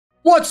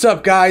What's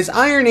up, guys?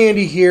 Iron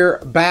Andy here,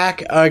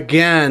 back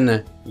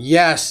again.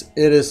 Yes,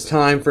 it is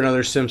time for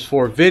another Sims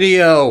 4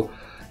 video.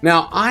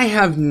 Now, I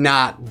have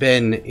not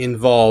been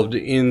involved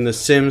in the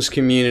Sims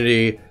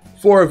community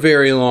for a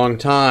very long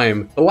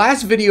time. The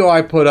last video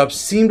I put up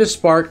seemed to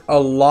spark a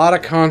lot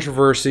of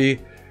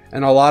controversy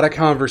and a lot of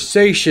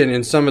conversation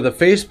in some of the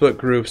Facebook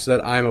groups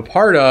that I'm a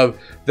part of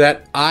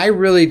that I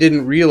really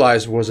didn't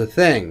realize was a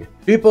thing.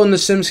 People in the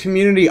Sims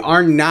community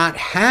are not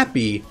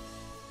happy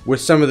with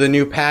some of the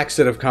new packs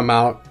that have come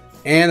out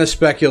and the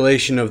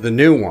speculation of the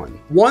new one.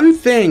 One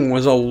thing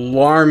was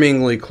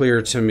alarmingly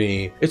clear to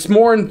me. It's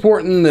more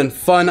important than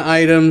fun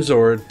items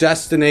or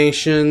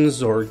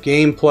destinations or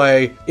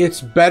gameplay.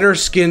 It's better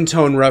skin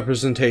tone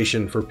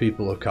representation for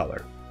people of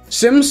color.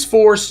 Sims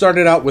 4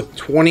 started out with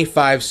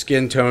 25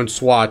 skin tone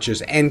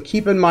swatches, and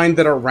keep in mind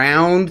that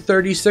around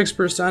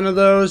 36% of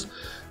those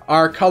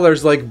are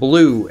colors like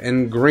blue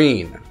and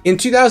green. In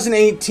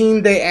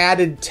 2018, they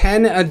added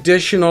 10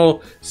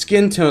 additional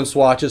skin tone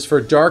swatches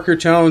for darker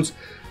tones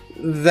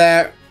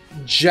that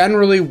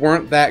generally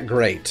weren't that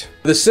great.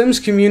 The Sims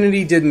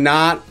community did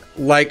not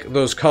like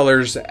those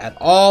colors at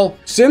all.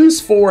 Sims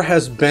 4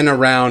 has been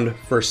around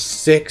for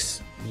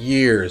 6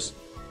 years,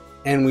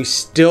 and we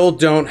still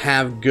don't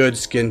have good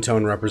skin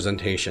tone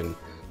representation.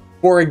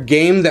 For a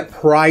game that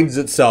prides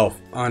itself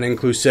on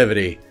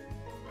inclusivity,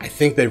 I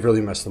think they've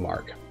really missed the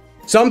mark.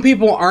 Some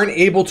people aren't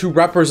able to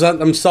represent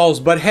themselves,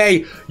 but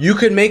hey, you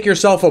could make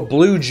yourself a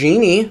blue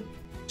genie.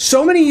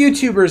 So many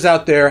YouTubers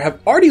out there have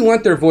already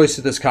lent their voice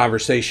to this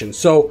conversation,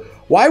 so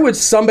why would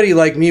somebody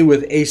like me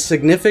with a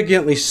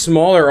significantly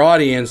smaller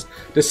audience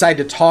decide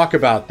to talk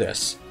about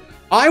this?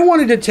 I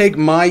wanted to take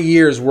my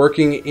years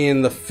working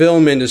in the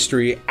film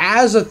industry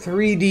as a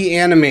 3D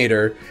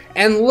animator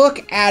and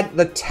look at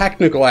the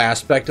technical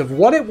aspect of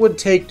what it would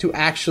take to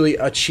actually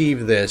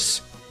achieve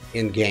this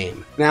in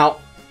game. Now,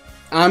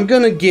 I'm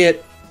gonna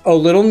get a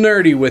little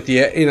nerdy with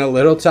you and a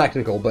little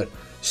technical, but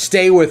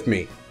stay with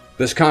me.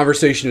 This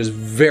conversation is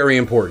very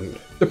important.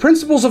 The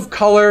principles of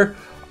color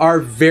are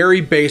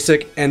very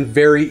basic and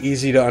very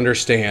easy to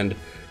understand.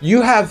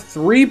 You have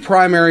three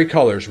primary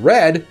colors: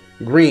 red,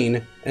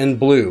 green, and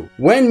blue.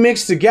 When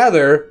mixed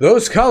together,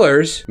 those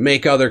colors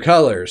make other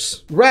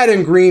colors. Red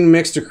and green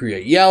mix to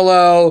create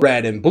yellow,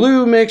 red and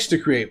blue mix to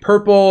create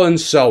purple,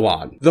 and so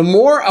on. The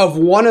more of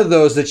one of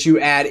those that you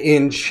add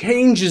in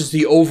changes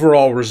the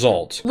overall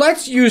result.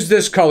 Let's use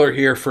this color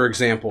here, for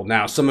example.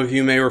 Now, some of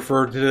you may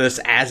refer to this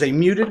as a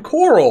muted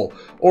coral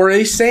or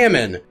a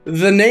salmon.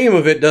 The name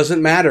of it doesn't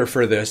matter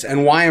for this,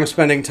 and why I'm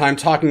spending time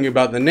talking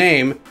about the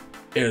name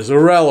is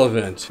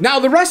irrelevant. Now,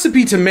 the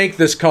recipe to make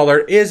this color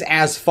is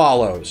as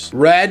follows: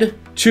 red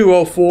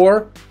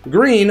 204,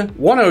 green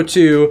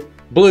 102,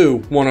 blue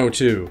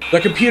 102. The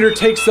computer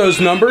takes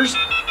those numbers,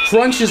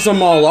 crunches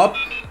them all up,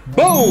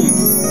 boom,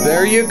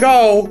 there you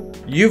go.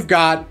 You've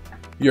got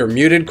your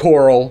muted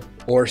coral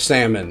or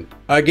salmon.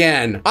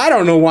 Again, I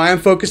don't know why I'm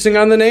focusing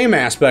on the name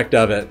aspect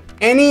of it.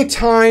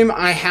 Anytime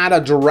I had a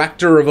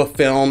director of a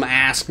film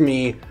ask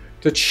me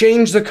to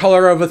change the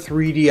color of a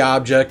 3D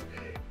object,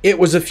 it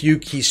was a few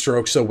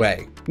keystrokes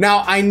away.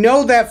 Now, I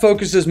know that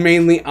focuses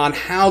mainly on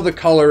how the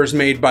color is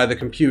made by the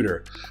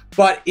computer,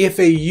 but if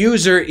a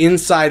user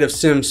inside of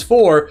Sims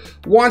 4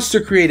 wants to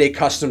create a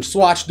custom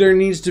swatch, there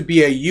needs to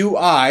be a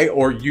UI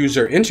or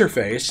user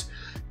interface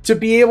to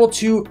be able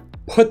to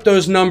put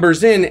those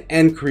numbers in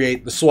and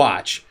create the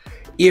swatch.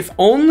 If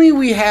only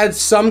we had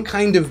some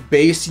kind of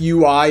base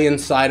UI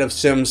inside of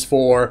Sims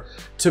 4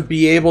 to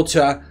be able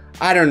to,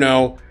 I don't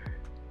know,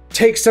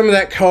 take some of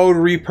that code,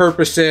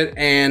 repurpose it,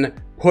 and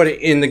put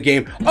it in the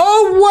game.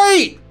 Oh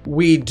wait,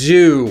 we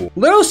do.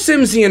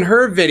 lilsimsie in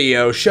her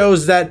video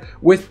shows that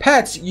with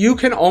pets, you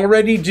can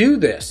already do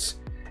this.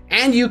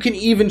 And you can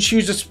even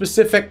choose a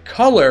specific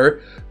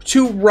color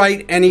to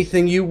write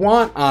anything you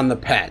want on the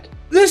pet.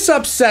 This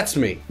upsets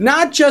me,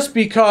 not just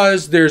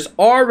because there's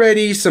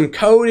already some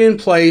code in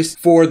place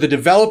for the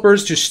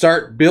developers to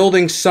start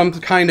building some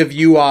kind of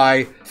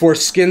UI for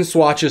skin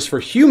swatches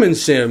for human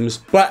Sims,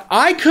 but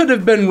I could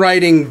have been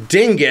writing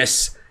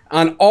dingus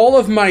on all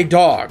of my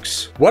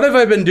dogs. What have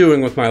I been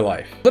doing with my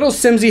life?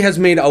 lilsimsie has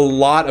made a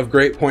lot of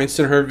great points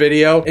in her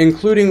video,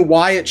 including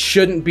why it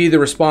shouldn't be the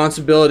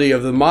responsibility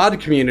of the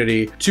mod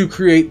community to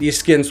create these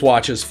skin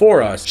swatches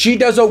for us. She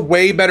does a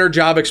way better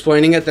job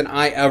explaining it than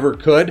I ever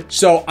could,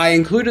 so I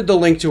included the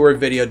link to her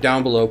video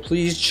down below.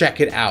 Please check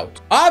it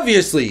out.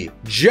 Obviously,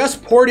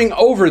 just porting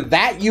over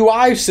that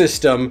UI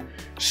system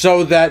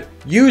so that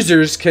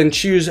users can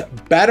choose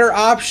better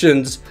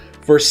options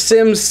for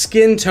Sims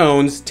skin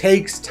tones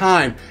takes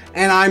time,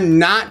 and I'm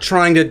not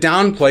trying to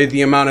downplay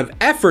the amount of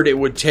effort it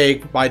would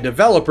take by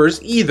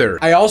developers either.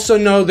 I also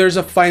know there's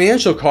a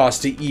financial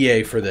cost to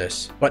EA for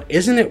this, but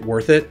isn't it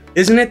worth it?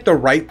 Isn't it the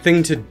right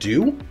thing to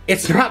do?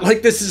 It's not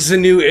like this is a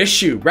new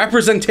issue.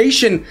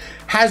 Representation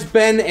has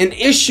been an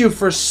issue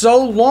for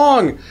so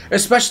long,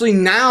 especially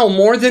now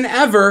more than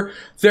ever.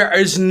 There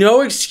is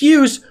no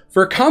excuse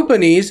for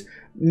companies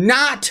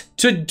not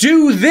to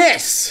do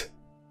this.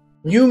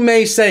 You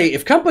may say,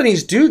 if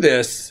companies do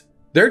this,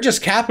 they're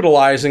just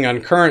capitalizing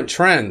on current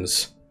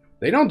trends.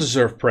 They don't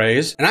deserve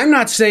praise. And I'm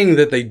not saying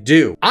that they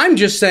do. I'm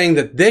just saying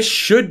that this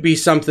should be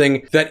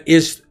something that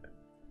is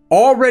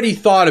already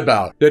thought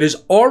about, that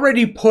is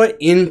already put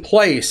in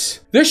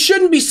place. This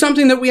shouldn't be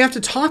something that we have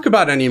to talk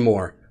about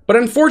anymore. But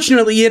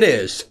unfortunately it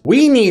is.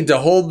 We need to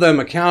hold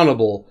them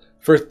accountable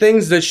for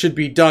things that should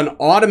be done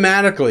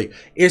automatically,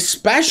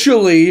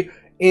 especially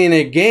in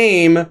a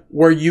game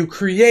where you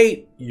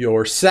create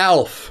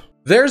yourself.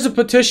 There's a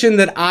petition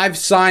that I've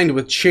signed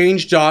with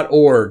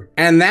change.org,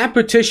 and that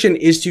petition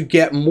is to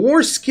get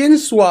more skin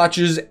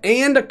swatches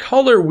and a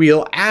color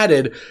wheel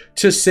added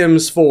to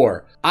Sims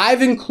 4.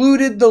 I've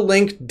included the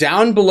link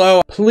down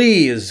below.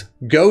 Please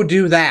go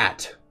do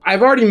that.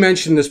 I've already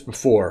mentioned this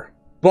before,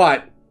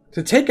 but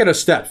to take it a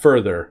step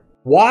further,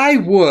 why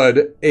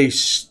would a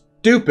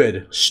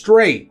stupid,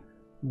 straight,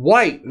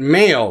 white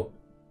male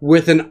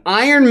with an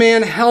Iron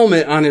Man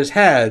helmet on his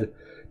head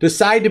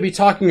decide to be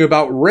talking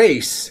about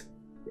race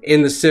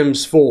in The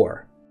Sims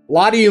 4? A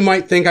lot of you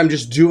might think I'm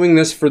just doing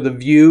this for the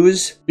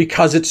views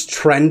because it's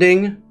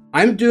trending.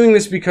 I'm doing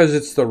this because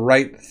it's the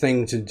right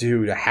thing to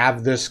do, to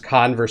have this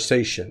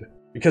conversation.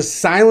 Because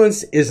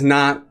silence is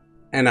not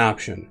an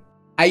option.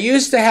 I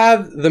used to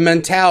have the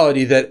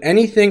mentality that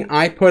anything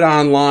I put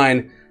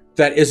online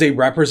that is a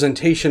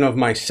representation of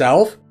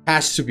myself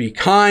has to be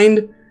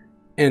kind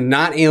and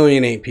not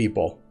alienate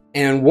people.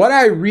 And what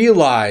I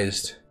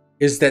realized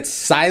is that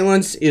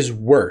silence is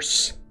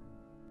worse.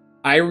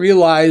 I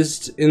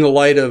realized in the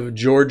light of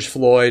George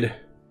Floyd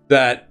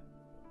that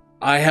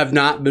I have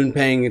not been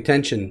paying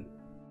attention.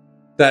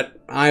 That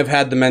I've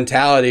had the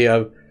mentality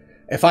of,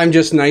 if I'm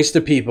just nice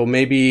to people,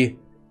 maybe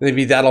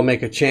that'll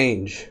make a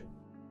change.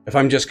 If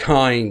I'm just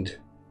kind.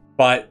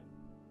 But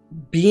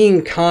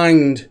being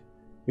kind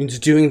means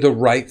doing the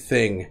right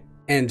thing.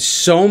 And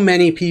so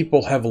many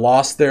people have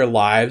lost their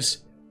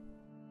lives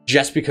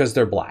just because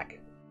they're black.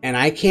 And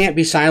I can't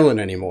be silent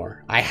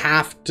anymore. I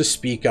have to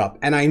speak up.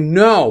 And I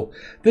know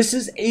this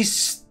is a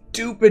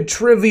stupid,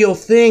 trivial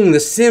thing. The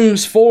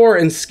Sims 4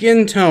 and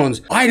skin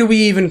tones. Why do we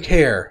even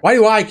care? Why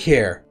do I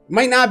care? It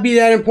might not be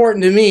that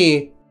important to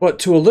me, but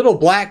to a little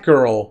black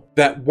girl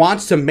that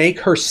wants to make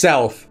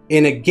herself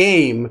in a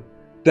game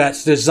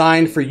that's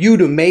designed for you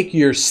to make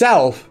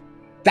yourself,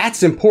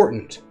 that's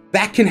important.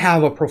 That can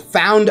have a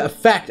profound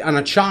effect on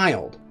a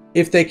child.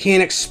 If they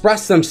can't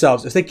express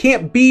themselves, if they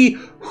can't be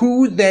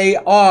who they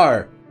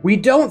are. We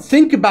don't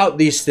think about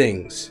these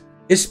things,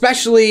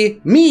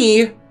 especially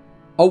me,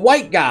 a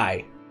white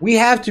guy. We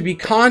have to be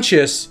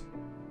conscious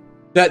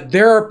that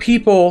there are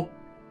people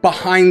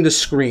behind the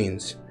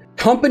screens.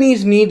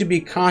 Companies need to be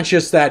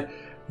conscious that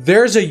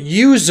there's a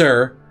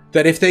user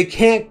that if they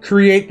can't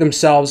create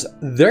themselves,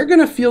 they're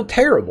gonna feel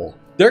terrible.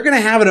 They're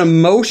gonna have an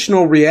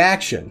emotional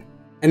reaction.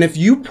 And if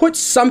you put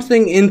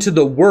something into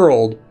the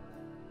world,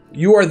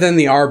 you are then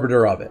the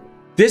arbiter of it.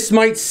 This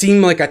might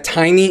seem like a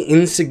tiny,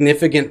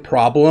 insignificant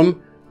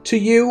problem to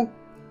you,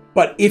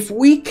 but if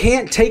we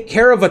can't take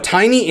care of a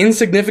tiny,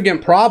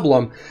 insignificant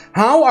problem,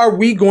 how are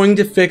we going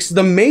to fix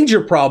the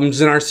major problems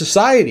in our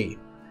society?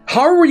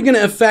 How are we going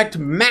to affect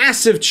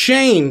massive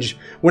change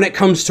when it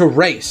comes to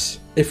race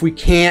if we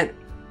can't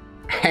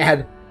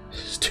add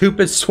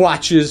stupid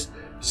swatches,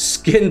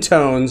 skin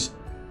tones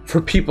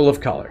for people of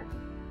color?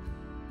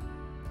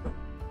 I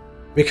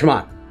mean, come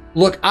on.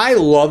 Look, I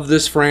love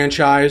this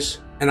franchise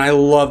and I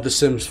love the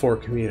Sims 4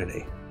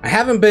 community. I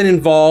haven't been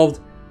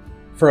involved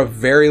for a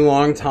very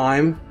long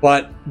time,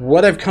 but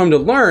what I've come to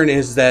learn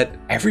is that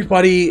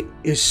everybody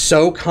is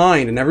so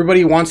kind and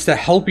everybody wants to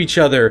help each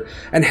other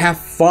and have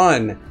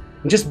fun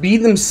and just be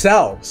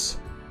themselves.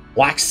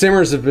 Black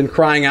Simmers have been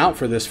crying out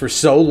for this for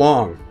so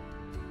long.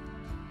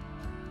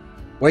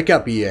 Wake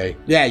up, EA.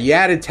 Yeah, you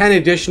added 10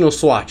 additional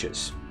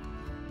swatches.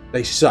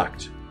 They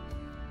sucked.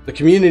 The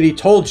community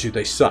told you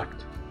they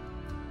sucked.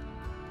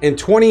 In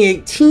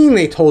 2018,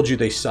 they told you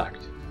they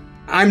sucked.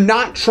 I'm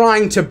not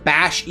trying to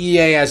bash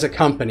EA as a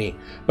company,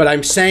 but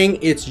I'm saying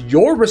it's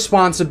your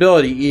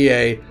responsibility,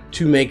 EA,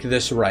 to make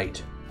this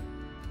right.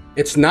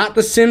 It's not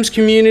the Sims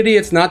community,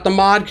 it's not the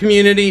mod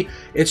community,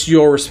 it's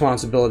your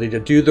responsibility to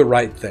do the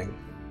right thing.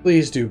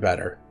 Please do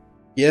better.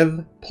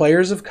 Give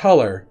players of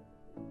color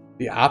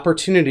the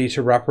opportunity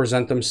to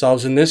represent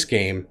themselves in this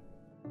game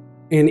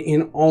and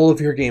in all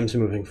of your games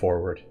moving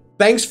forward.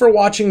 Thanks for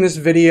watching this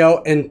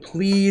video, and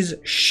please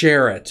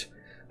share it.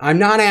 I'm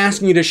not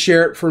asking you to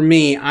share it for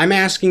me. I'm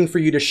asking for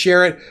you to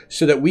share it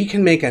so that we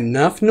can make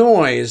enough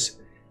noise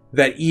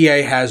that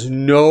EA has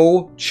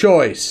no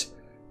choice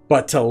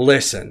but to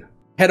listen.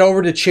 Head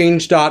over to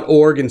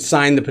change.org and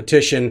sign the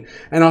petition,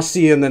 and I'll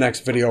see you in the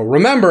next video.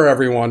 Remember,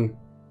 everyone,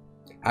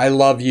 I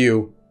love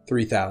you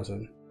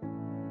 3000.